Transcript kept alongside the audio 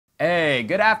Hey,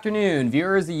 good afternoon,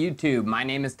 viewers of YouTube. My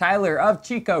name is Tyler of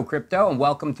Chico Crypto, and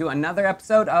welcome to another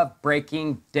episode of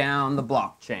Breaking Down the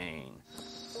Blockchain.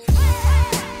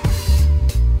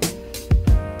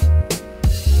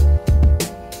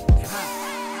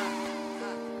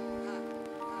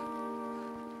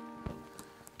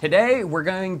 Today, we're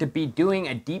going to be doing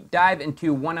a deep dive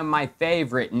into one of my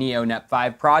favorite NeoNet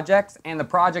 5 projects, and the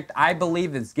project I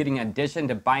believe is getting addition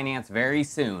to Binance very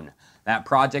soon. That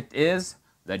project is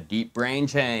the DeepBrain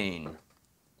Chain.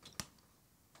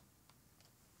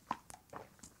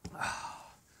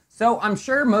 So I'm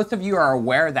sure most of you are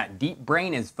aware that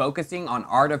DeepBrain is focusing on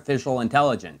artificial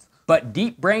intelligence, but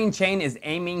DeepBrain Chain is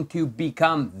aiming to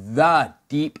become the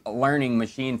deep learning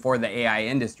machine for the AI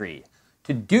industry.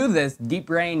 To do this,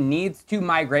 DeepBrain needs to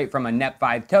migrate from a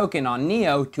Net5 token on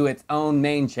Neo to its own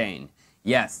main chain.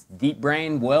 Yes,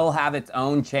 DeepBrain will have its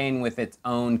own chain with its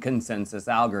own consensus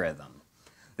algorithm.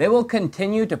 They will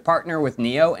continue to partner with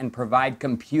Neo and provide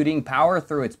computing power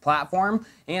through its platform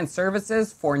and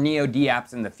services for Neo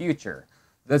dApps in the future.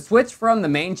 The switch from the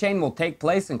main chain will take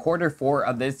place in Q4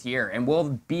 of this year and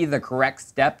will be the correct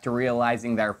step to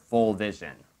realizing their full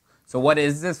vision. So what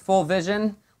is this full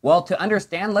vision? Well, to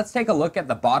understand, let's take a look at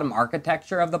the bottom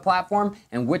architecture of the platform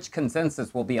and which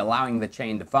consensus will be allowing the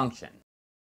chain to function.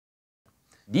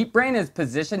 DeepBrain is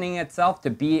positioning itself to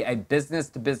be a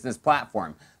business-to-business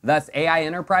platform. Thus, AI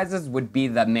enterprises would be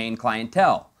the main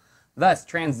clientele. Thus,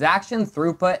 transaction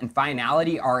throughput and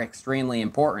finality are extremely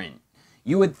important.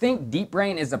 You would think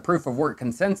DeepBrain is a proof-of-work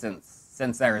consensus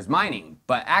since there is mining,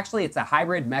 but actually it's a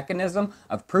hybrid mechanism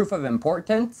of proof of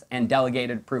importance and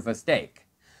delegated proof of stake.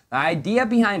 The idea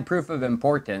behind proof of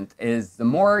importance is the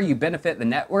more you benefit the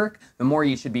network, the more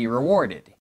you should be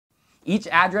rewarded. Each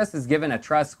address is given a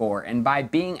trust score, and by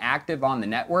being active on the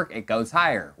network, it goes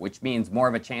higher, which means more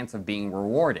of a chance of being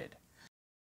rewarded.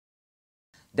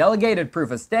 Delegated proof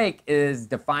of stake is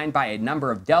defined by a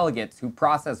number of delegates who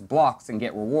process blocks and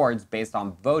get rewards based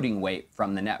on voting weight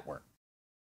from the network.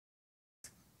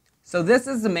 So this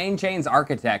is the main chain's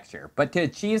architecture, but to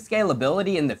achieve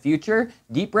scalability in the future,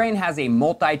 DeepBrain has a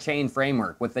multi-chain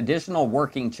framework with additional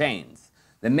working chains.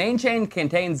 The main chain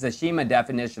contains the schema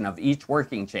definition of each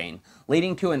working chain,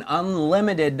 leading to an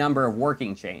unlimited number of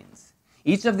working chains.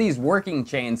 Each of these working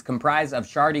chains comprise of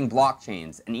sharding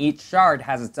blockchains, and each shard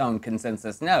has its own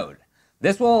consensus node.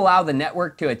 This will allow the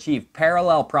network to achieve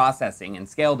parallel processing and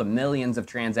scale to millions of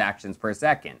transactions per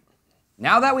second.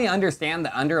 Now that we understand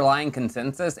the underlying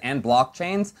consensus and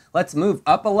blockchains, let's move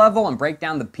up a level and break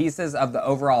down the pieces of the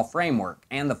overall framework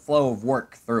and the flow of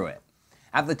work through it.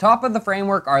 At the top of the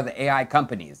framework are the AI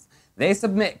companies. They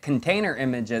submit container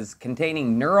images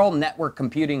containing neural network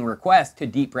computing requests to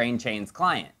DeepBrain Chain's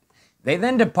client. They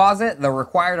then deposit the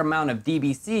required amount of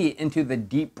DBC into the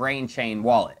DeepBrain Chain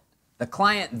wallet. The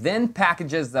client then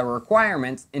packages the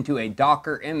requirements into a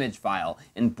Docker image file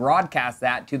and broadcasts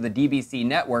that to the DBC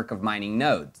network of mining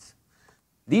nodes.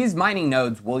 These mining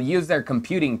nodes will use their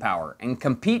computing power and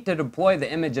compete to deploy the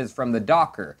images from the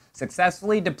Docker.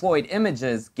 Successfully deployed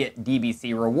images get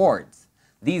DBC rewards.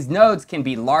 These nodes can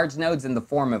be large nodes in the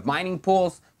form of mining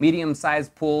pools,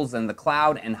 medium-sized pools in the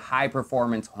cloud, and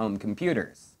high-performance home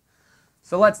computers.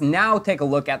 So let's now take a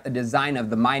look at the design of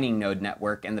the mining node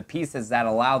network and the pieces that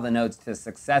allow the nodes to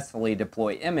successfully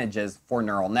deploy images for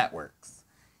neural networks.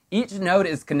 Each node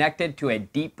is connected to a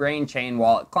DeepBrain Chain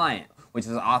wallet client, which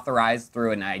is authorized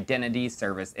through an identity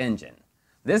service engine.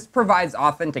 This provides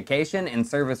authentication and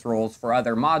service roles for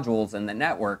other modules in the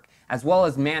network, as well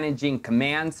as managing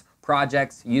commands,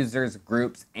 projects, users,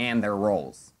 groups, and their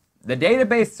roles. The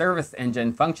database service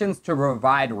engine functions to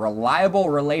provide reliable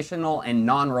relational and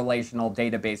non-relational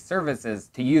database services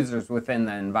to users within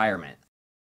the environment.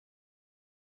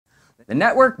 The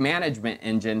network management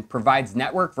engine provides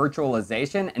network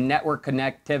virtualization and network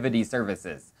connectivity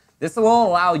services. This will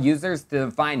allow users to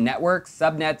define networks,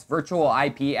 subnets, virtual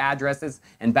IP addresses,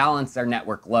 and balance their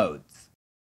network loads.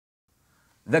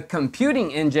 The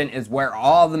computing engine is where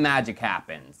all the magic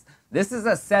happens. This is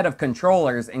a set of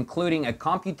controllers including a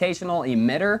computational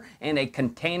emitter and a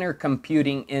container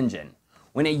computing engine.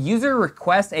 When a user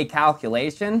requests a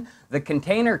calculation, the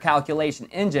container calculation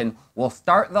engine will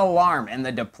start the alarm and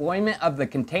the deployment of the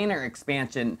container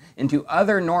expansion into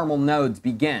other normal nodes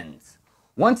begins.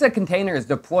 Once a container is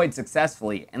deployed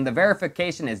successfully and the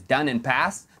verification is done and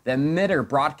passed, the emitter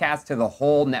broadcasts to the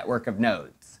whole network of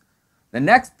nodes. The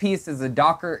next piece is the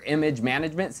Docker image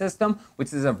management system,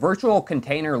 which is a virtual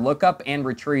container lookup and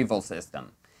retrieval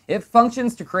system. It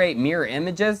functions to create mirror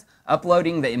images,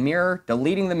 uploading the mirror,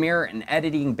 deleting the mirror, and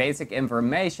editing basic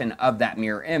information of that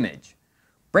mirror image.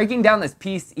 Breaking down this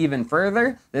piece even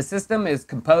further, the system is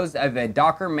composed of a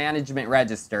Docker management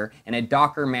register and a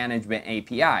Docker management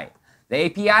API. The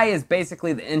API is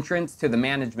basically the entrance to the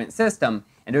management system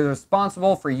and is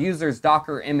responsible for users'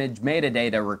 Docker image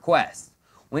metadata requests.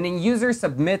 When a user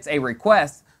submits a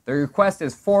request, the request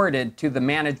is forwarded to the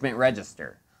management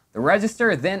register. The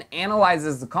register then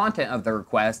analyzes the content of the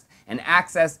request and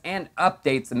accesses and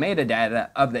updates the metadata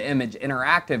of the image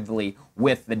interactively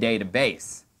with the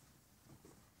database.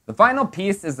 The final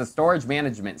piece is the storage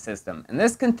management system, and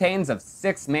this contains of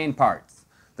 6 main parts.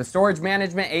 The storage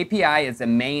management API is the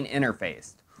main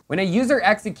interface. When a user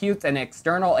executes an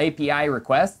external API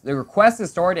request, the request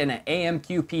is stored in an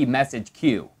AMQP message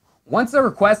queue. Once the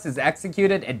request is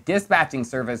executed, a dispatching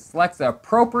service selects the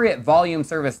appropriate volume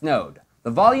service node.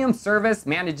 The volume service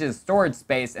manages storage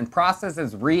space and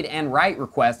processes read and write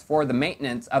requests for the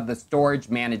maintenance of the storage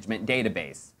management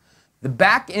database. The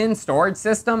back-end storage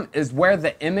system is where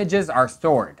the images are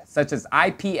stored, such as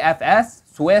IPFS,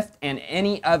 Swift, and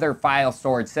any other file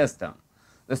storage system.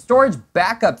 The storage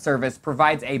backup service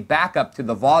provides a backup to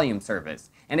the volume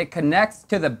service, and it connects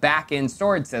to the back-end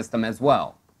storage system as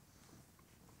well.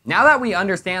 Now that we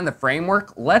understand the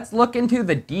framework, let's look into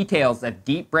the details of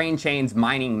DeepBrain Chain's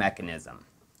mining mechanism.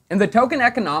 In the token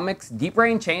economics,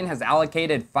 DeepBrain Chain has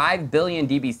allocated 5 billion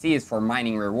DBCs for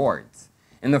mining rewards.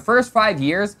 In the first 5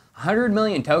 years, 100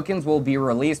 million tokens will be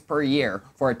released per year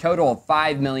for a total of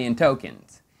 5 million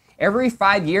tokens. Every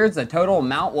 5 years, the total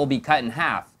amount will be cut in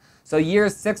half. So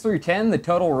years 6 through 10, the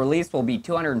total release will be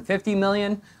 250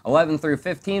 million, 11 through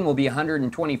 15 will be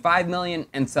 125 million,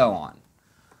 and so on.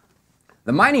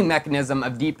 The mining mechanism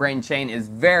of DeepBrain Chain is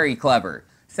very clever.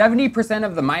 70%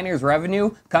 of the miner's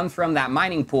revenue comes from that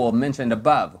mining pool mentioned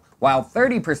above, while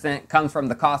 30% comes from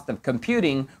the cost of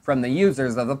computing from the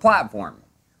users of the platform.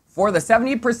 For the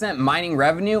 70% mining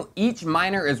revenue, each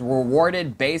miner is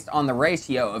rewarded based on the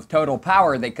ratio of total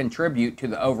power they contribute to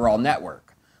the overall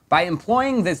network. By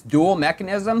employing this dual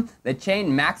mechanism, the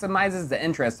chain maximizes the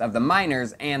interests of the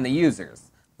miners and the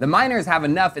users. The miners have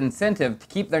enough incentive to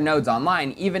keep their nodes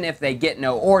online even if they get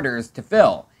no orders to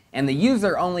fill, and the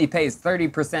user only pays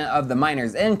 30% of the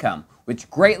miner's income, which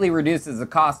greatly reduces the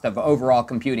cost of overall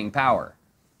computing power.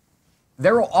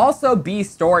 There will also be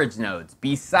storage nodes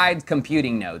besides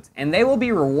computing nodes, and they will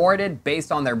be rewarded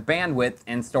based on their bandwidth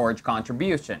and storage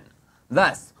contribution.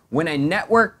 Thus, when a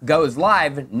network goes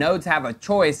live, nodes have a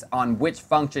choice on which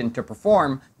function to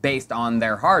perform based on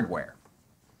their hardware.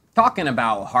 Talking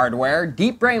about hardware,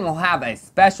 DeepBrain will have a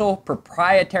special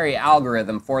proprietary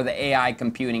algorithm for the AI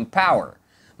computing power.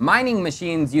 Mining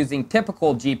machines using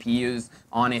typical GPUs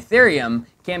on Ethereum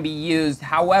can be used,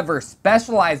 however,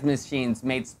 specialized machines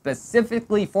made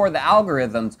specifically for the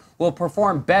algorithms will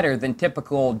perform better than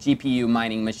typical GPU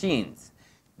mining machines.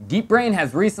 DeepBrain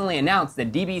has recently announced the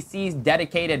DBC's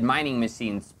dedicated mining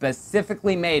machine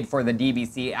specifically made for the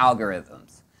DBC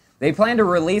algorithms. They plan to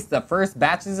release the first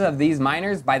batches of these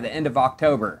miners by the end of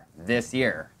October this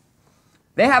year.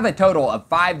 They have a total of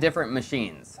 5 different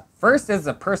machines. First is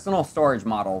the personal storage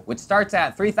model, which starts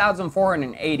at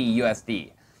 3,480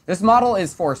 USD. This model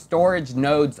is for storage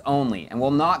nodes only and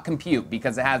will not compute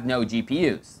because it has no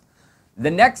GPUs. The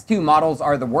next 2 models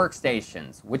are the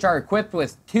workstations, which are equipped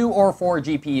with 2 or 4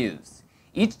 GPUs.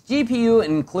 Each GPU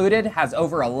included has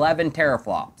over 11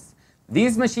 teraflops.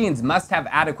 These machines must have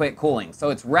adequate cooling,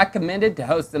 so it's recommended to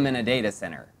host them in a data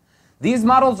center. These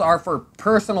models are for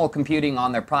personal computing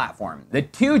on their platform. The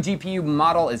 2 GPU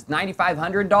model is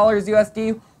 $9,500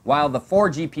 USD, while the 4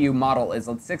 GPU model is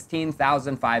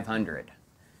 $16,500.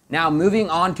 Now moving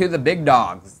on to the big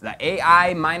dogs, the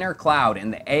AI Miner Cloud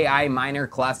and the AI Miner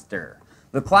Cluster.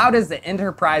 The cloud is the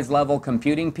enterprise level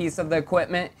computing piece of the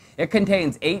equipment. It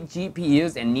contains 8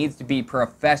 GPUs and needs to be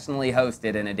professionally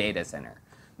hosted in a data center.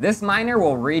 This miner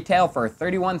will retail for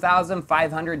 $31,500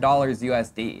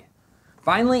 USD.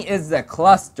 Finally is the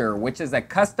cluster, which is a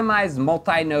customized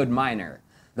multi-node miner.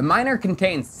 The miner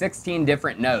contains 16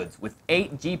 different nodes with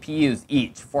 8 GPUs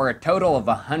each for a total of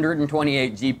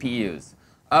 128 GPUs.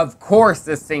 Of course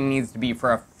this thing needs to be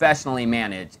professionally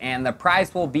managed, and the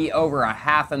price will be over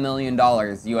 $500,000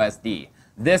 USD.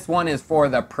 This one is for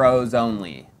the pros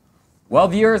only. Well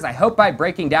viewers, I hope by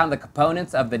breaking down the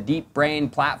components of the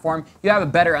DeepBrain platform, you have a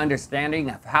better understanding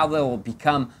of how they will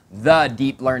become the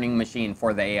deep learning machine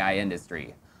for the AI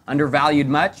industry. Undervalued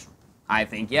much? I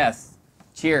think yes.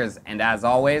 Cheers, and as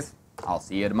always, I'll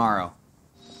see you tomorrow.